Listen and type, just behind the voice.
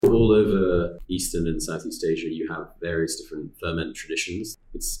all over Eastern and Southeast Asia, you have various different ferment traditions.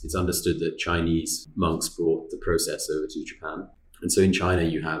 It's understood that Chinese monks brought the process over to Japan. And so in China,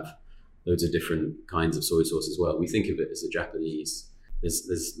 you have loads of different kinds of soy sauce as well. We think of it as a Japanese.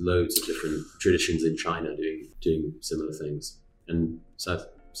 There's loads of different traditions in China doing similar things. And South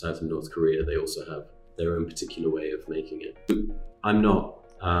and North Korea, they also have their own particular way of making it. I'm not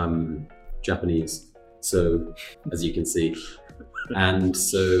Japanese, so as you can see, and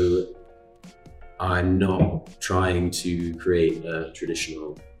so I'm not trying to create a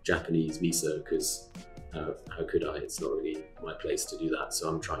traditional Japanese miso because how could I? It's not really my place to do that. So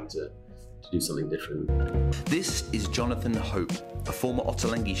I'm trying to do something different. This is Jonathan Hope, a former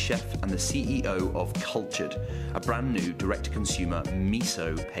Ottolenghi chef and the CEO of Kultured, a brand new direct-to-consumer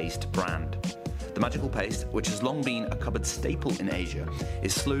miso paste brand. The magical paste, which has long been a cupboard staple in Asia,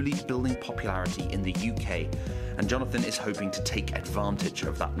 is slowly building popularity in the UK, and Jonathan is hoping to take advantage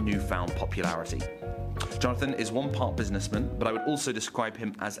of that newfound popularity. Jonathan is one part businessman, but I would also describe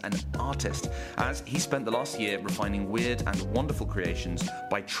him as an artist, as he spent the last year refining weird and wonderful creations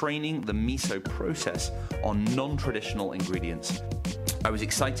by training the miso process on non-traditional ingredients. I was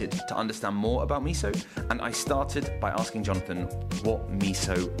excited to understand more about miso, and I started by asking Jonathan what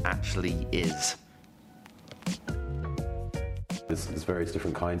miso actually is. There's various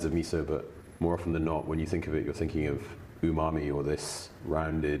different kinds of miso, but more often than not, when you think of it, you're thinking of umami, or this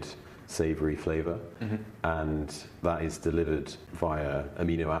rounded, savory flavor, and that is delivered via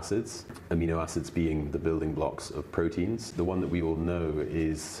amino acids being the building blocks of proteins. The one that we all know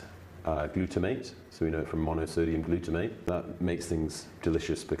is glutamate, so we know it from monosodium glutamate. That makes things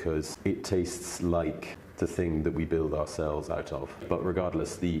delicious because it tastes like the thing that we build our cells out of. But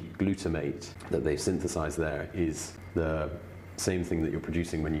regardless, the glutamate that they've synthesized there is the same thing that you're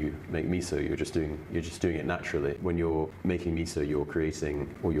producing when you make miso. You're just doing it naturally. When you're making miso, you're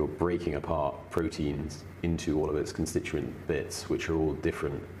creating, or you're breaking apart proteins into all of its constituent bits, which are all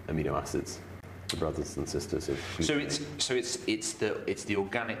different amino acids, the brothers and sisters of glutamate. It's the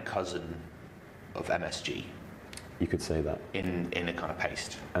organic cousin of MSG. You could say that in a kind of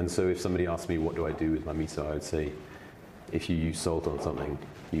paste. And so if somebody asked me what do I do with my miso, I would say if you use salt on something,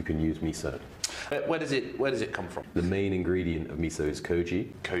 you can use miso. Where does it come from? The main ingredient of miso is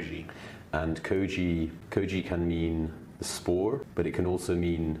koji. Koji. And koji can mean the spore, but it can also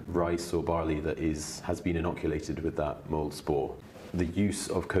mean rice or barley that has been inoculated with that mold spore. The use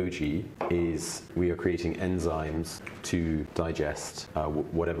of koji is we are creating enzymes to digest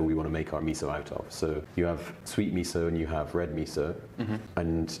whatever we want to make our miso out of. So you have sweet miso and you have red miso,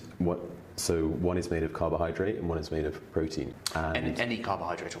 and so one is made of carbohydrate and one is made of protein. And any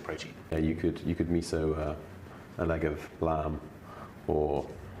carbohydrate or protein? Yeah, you could miso a leg of lamb or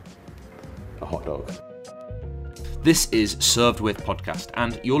a hot dog. This is Served With podcast,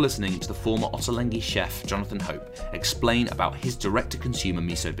 and you're listening to the former Ottolenghi chef Jonathan Hope explain about his direct-to-consumer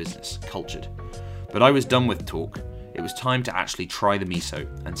miso business, Kultured. But I was done with talk. It was time to actually try the miso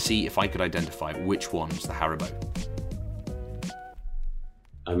and see if I could identify which one's the haribo.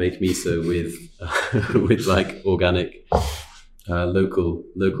 I make miso with like organic, local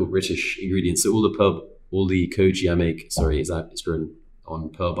British ingredients. So all the koji I make, is grown on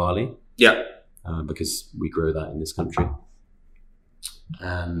pearl barley. Yeah. Because we grow that in this country.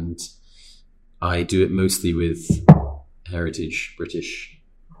 And I do it mostly with heritage British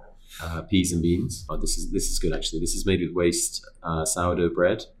peas and beans. Oh, this is good actually. This is made with waste sourdough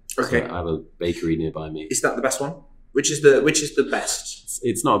bread. Okay. So I have a bakery nearby me. Is that the best one? Which is the best?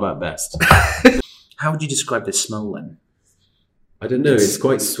 It's not about best. How would you describe the smell then? I don't know. It's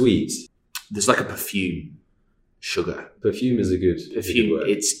quite sweet. There's like a perfume, sugar. Perfume is a good word.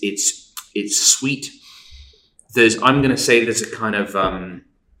 It's sweet. I'm going to say there's a kind of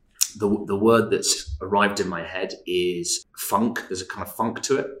the word that's arrived in my head is funk. There's a kind of funk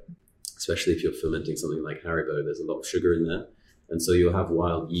to it. Especially if you're fermenting something like haribo, there's a lot of sugar in there, and so you'll have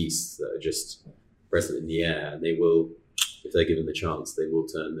wild yeasts that are just present in the air, and they will, if they're given the chance, they will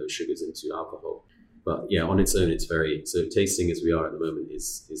turn those sugars into alcohol. But yeah, on its own, it's very, so tasting as we are at the moment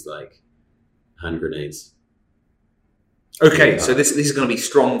is like hand grenades. Okay, so this is going to be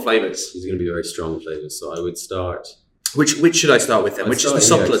strong flavours. These are going to be very strong flavours. So I would start. Which should I start with then? Which is the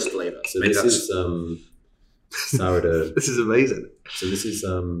subtlest flavour? So this is sourdough. This is amazing. So this is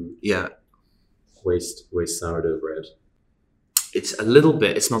waste sourdough bread. It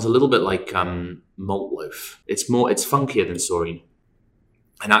smells a little bit like malt loaf. It's funkier than saurine,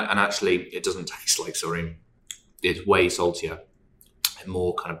 and actually it doesn't taste like saurine. It's way saltier and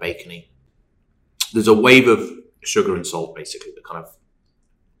more kind of bacony. There's a wave of sugar and salt basically that kind of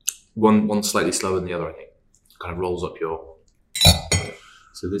one slightly slower than the other, I think, kind of rolls up your.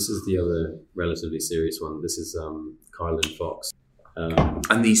 So this is the other relatively serious one. This is Carlin Fox.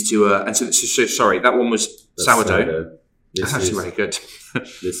 And these two are, and so sorry, that one was sourdough. That's actually very good.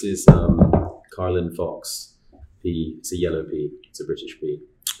 This is Carlin Fox pea. It's a yellow pea. It's a British pea.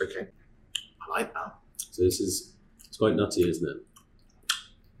 Okay. I like that. So it's quite nutty, isn't it?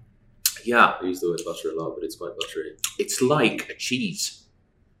 Yeah. I use the word butter a lot, but it's quite buttery. It's like a cheese.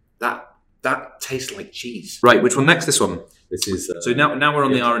 That tastes like cheese. Right, which one next? This one. This is... so now we're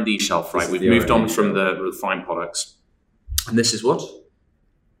on the R&D shelf, right? We've moved on from the refined products. And this is what?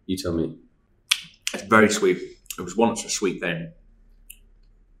 You tell me. It's very sweet. It was once a sweet thing.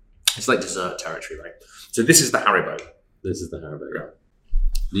 It's like dessert territory, right? So this is the haribo. This is the haribo. Yeah.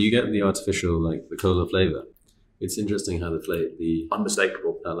 Do you get the artificial, like the cola flavour? It's interesting how the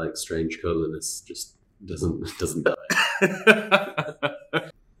unmistakable, that like strange cola-ness just doesn't die.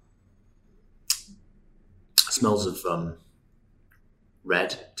 Smells of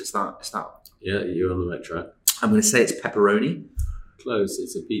red. Is that? Yeah, you're on the right track. I'm going to say it's pepperoni. Close.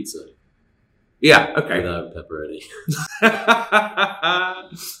 It's a pizza. Yeah. Okay. Without pepperoni.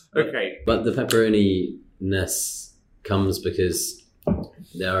 Okay. But the pepperoni-ness comes because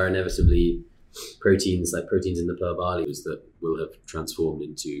there are inevitably proteins in the pearl barley that will have transformed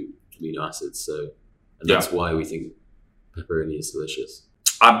into amino acids. And that's why we think pepperoni is delicious.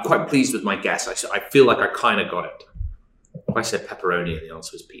 I'm quite pleased with my guess. I feel like I kind of got it. If I said pepperoni and the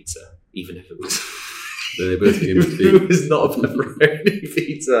answer was pizza, even if it was... They both begin with B. It was not a pepperoni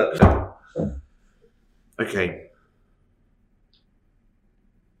pizza. Okay.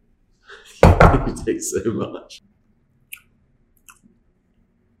 It takes so much.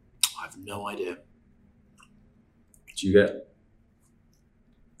 I have no idea. Do you get...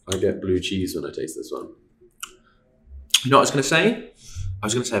 I get blue cheese when I taste this one. You know what I was going to say? I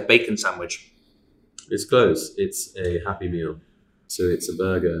was going to say a bacon sandwich. It's close. It's a Happy Meal. So it's a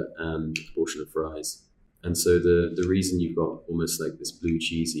burger and a portion of fries. And so the reason you've got almost like this blue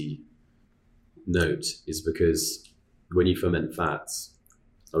cheesy note is because when you ferment fats,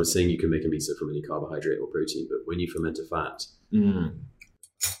 I was saying you can make a miso from any carbohydrate or protein, but when you ferment a fat,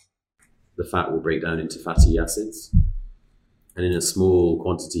 the fat will break down into fatty acids. And in a small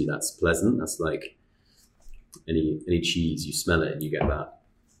quantity, that's pleasant. That's like any cheese, you smell it and you get that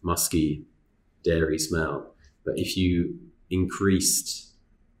musky dairy smell. But if you if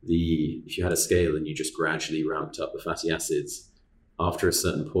you had a scale and you just gradually ramped up the fatty acids, after a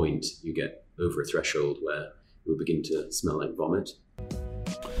certain point, you get over a threshold where it will begin to smell like vomit.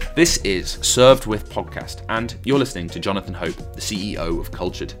 This is Served With Podcast, and you're listening to Jonathan Hope, the CEO of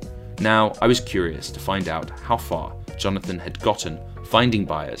Kultured. Now, I was curious to find out how far Jonathan had gotten finding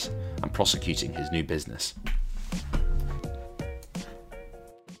buyers and prosecuting his new business.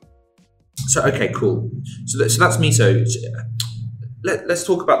 So, okay, cool. So that's miso. Let's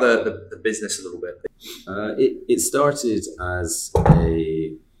talk about the business a little bit. It started as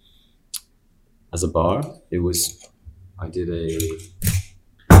a bar. It's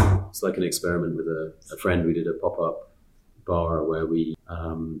like an experiment with a friend. We did a pop-up bar where we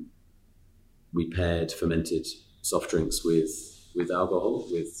paired fermented soft drinks with alcohol,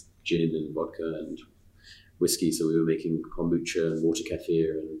 with gin and vodka and whiskey. So we were making kombucha and water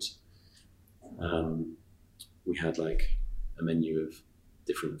kefir, and we had like a menu of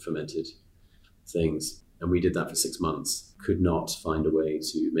different fermented things. And we did that for 6 months. Could not find a way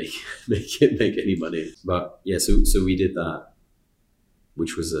to make any money. But yeah, so we did that,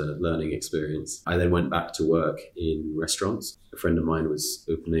 which was a learning experience. I then went back to work in restaurants. A friend of mine was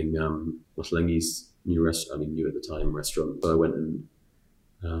opening Ottolenghi's new restaurant, new at the time restaurant. So I went and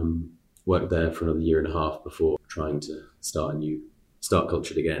worked there for another year and a half before trying to start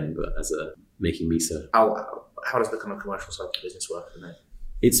Kultured again, but as making miso. How does the kind of commercial side of the business work at the minute?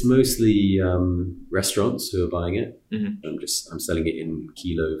 It's mostly restaurants who are buying it. Mm-hmm. I'm selling it in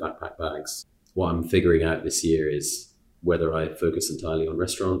kilo backpack bags. What I'm figuring out this year is whether I focus entirely on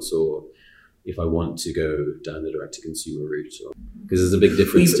restaurants or if I want to go down the direct-to-consumer route. Because there's a big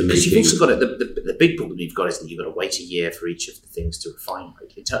difference to making... You've also got the big problem you've got is that you've got to wait a year for each of the things to refine.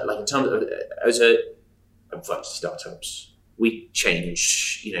 Right? In terms of... I've worked startups. We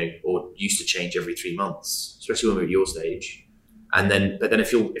change, or used to change every 3 months, especially when we're at your stage. But then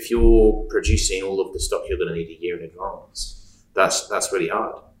if you're producing all of the stock you're going to need a year in advance, that's really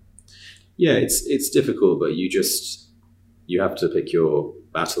hard. Yeah, it's difficult, but you have to pick your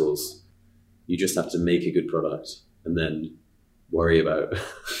battles. You just have to make a good product and then worry about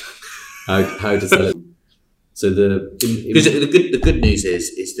how to sell it. So the good news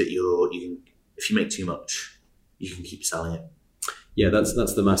is that if you make too much, you can keep selling it. Yeah, that's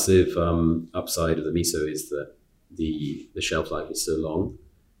the massive upside of the miso is that the shelf life is so long.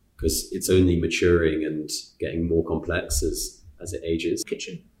 because it's only maturing and getting more complex as it ages.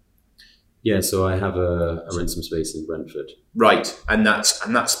 Kitchen. Yeah, so I have I rent some space in Brentford. Right, and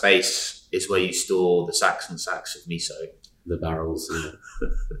that space is where you store the sacks and sacks of miso. The barrels.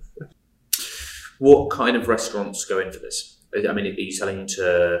 Yeah. What kind of restaurants go in for this? I mean, are you selling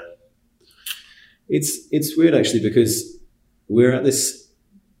to... It's weird actually, because we're at this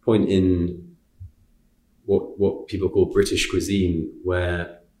point in what people call British cuisine,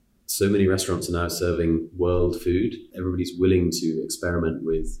 where so many restaurants are now serving world food. Everybody's willing to experiment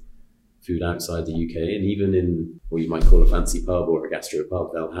with food outside the UK, and even in what you might call a fancy pub or a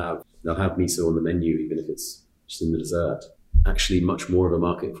gastropub, they'll have miso on the menu, even if it's just in the dessert. Actually, much more of a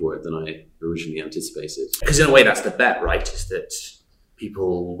market for it than I originally anticipated. Because in a way, that's the bet, right? Is that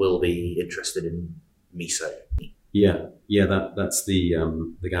people will be interested in miso. Yeah, that's the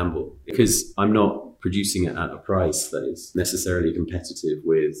gamble, because I'm not producing it at a price that is necessarily competitive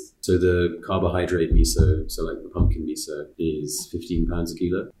with. So the carbohydrate miso, so like the pumpkin miso, is £15 a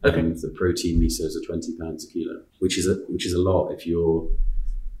kilo, okay. And the protein misos are £20 a kilo, which is a lot if you're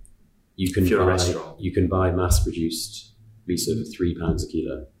a restaurant. You can buy mass produced miso for £3 a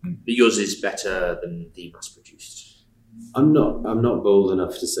kilo. But yours is better than the mass produced. I'm not bold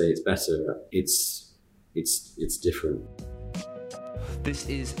enough to say it's better. It's different. This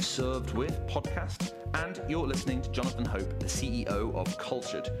is Served With podcast, and you're listening to Jonathan Hope, the CEO of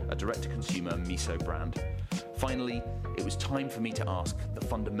Kultured, a direct-to-consumer miso brand. Finally, it was time for me to ask the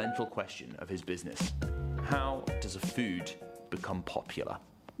fundamental question of his business. How does a food become popular?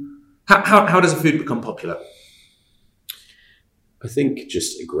 How does a food become popular? I think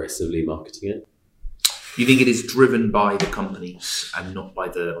just aggressively marketing it. You think it is driven by the companies and not by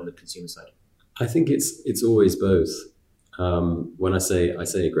on the consumer side? I think it's always both. When I say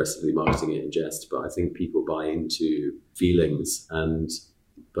aggressively marketing it in jest, but I think people buy into feelings,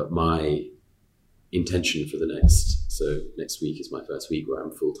 but my intention for the next week is my first week where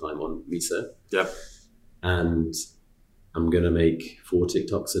I'm full time on miso. Yeah. And I'm going to make 4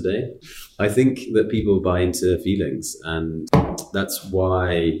 TikToks a day. I think that people buy into feelings, and that's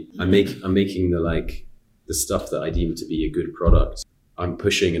why I'm making the stuff that I deem to be a good product. I'm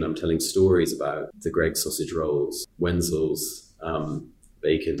pushing and I'm telling stories about the Gregg sausage rolls, Wenzel's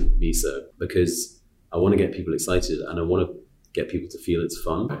bacon miso, because I want to get people excited and I want to get people to feel it's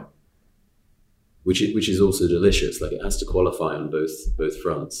fun, which is also delicious. Like, it has to qualify on both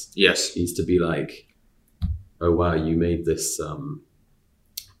fronts. Yes, it needs to be like, oh wow, you made this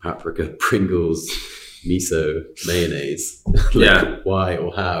paprika Pringles miso mayonnaise. Yeah, why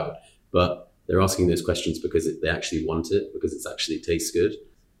or how? But they're asking those questions because they actually want it, because it actually tastes good.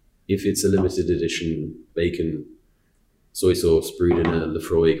 If it's a limited edition bacon soy sauce brewed in a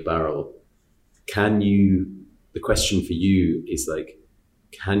Lefroy barrel, the question for you is like,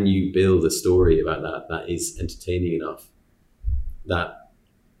 can you build a story about that is entertaining enough that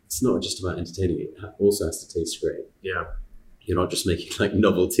it's not just about entertaining, it also has to taste great. Yeah. You're not just making like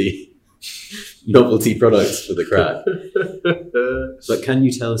novelty products for the crowd. But can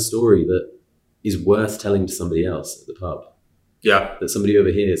you tell a story that is worth telling to somebody else at the pub? Yeah. That somebody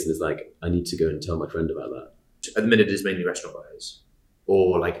overhears and is like, I need to go and tell my friend about that. At the minute, it's mainly restaurant buyers,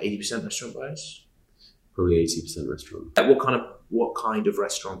 or like 80% restaurant buyers? Probably 80% restaurant. What kind of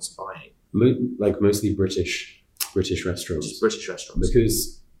restaurants buying? Mostly British restaurants. Just British restaurants.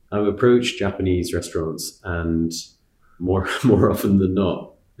 Because I've approached Japanese restaurants, and more often than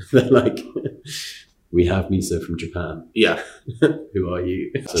not, they're like, we have miso from Japan. Yeah. Who are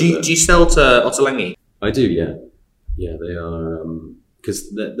you? So do you sell to Ottolenghi? I do, yeah. Yeah, they are,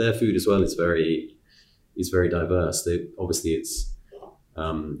 because their food as well is very diverse. There's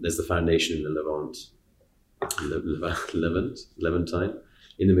the foundation in the Levantine,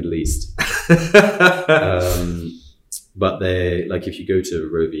 in the Middle East. But they, like, if you go to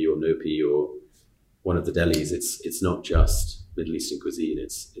Rovi or Nopi or one of the delis, it's not just Middle Eastern cuisine.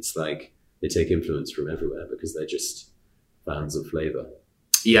 It's like they take influence from everywhere because they're just fans of flavour.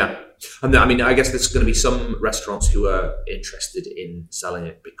 Yeah. And I mean, I guess there's going to be some restaurants who are interested in selling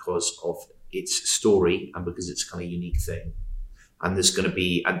it because of its story and because it's kind of unique thing. And there's going to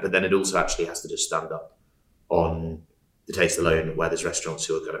be, but then it also actually has to just stand up on the taste alone, where there's restaurants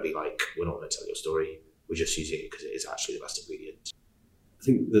who are going to be like, we're not going to tell your story, we're just using it because it is actually the best ingredient. I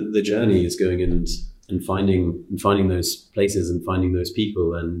think that the journey is going and finding those places and finding those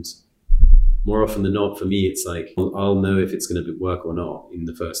people, and more often than not, for me, it's like I'll know if it's going to work or not in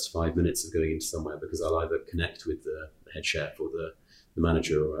the first 5 minutes of going into somewhere, because I'll either connect with the head chef or the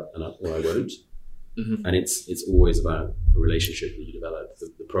manager, or I won't. Mm-hmm. And it's always about a relationship that you develop.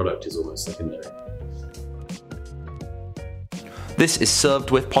 The product is almost secondary. This is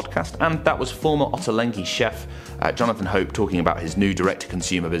Served With podcast, and that was former Ottolenghi chef Jonathan Hope talking about his new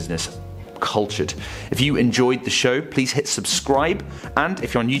direct-to-consumer business, Kultured. If you enjoyed the show, please hit subscribe, and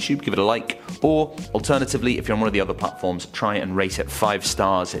if you're on YouTube, give it a like, or alternatively, if you're on one of the other platforms, try and rate it 5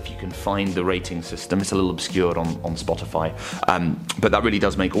 stars if you can find the rating system. It's a little obscure on Spotify, but that really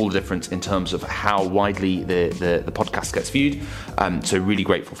does make all the difference in terms of how widely the podcast gets viewed, so really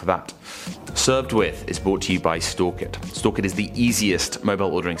grateful for that. Served With is brought to you by StoreKit. StoreKit is the easiest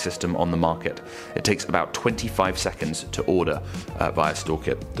mobile ordering system on the market. It takes about 25 seconds to order via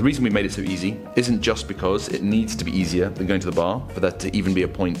StoreKit. The reason we made it so easy isn't just because it needs to be easier than going to the bar for that to even be a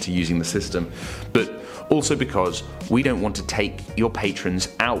point to using the system, but also because we don't want to take your patrons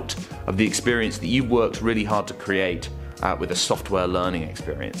out of the experience that you've worked really hard to create with a software learning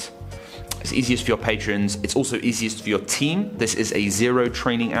experience. It's easiest for your patrons. It's also easiest for your team. This is a 0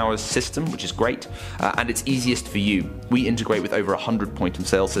 training hours system, which is great. And it's easiest for you. We integrate with over 100 point of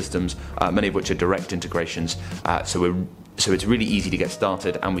sale systems, many of which are direct integrations. So it's really easy to get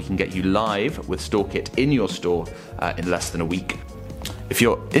started, and we can get you live with StoreKit in your store in less than a week. If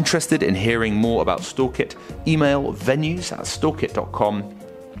you're interested in hearing more about StoreKit, email venues@storekit.com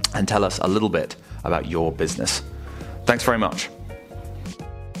and tell us a little bit about your business. Thanks very much.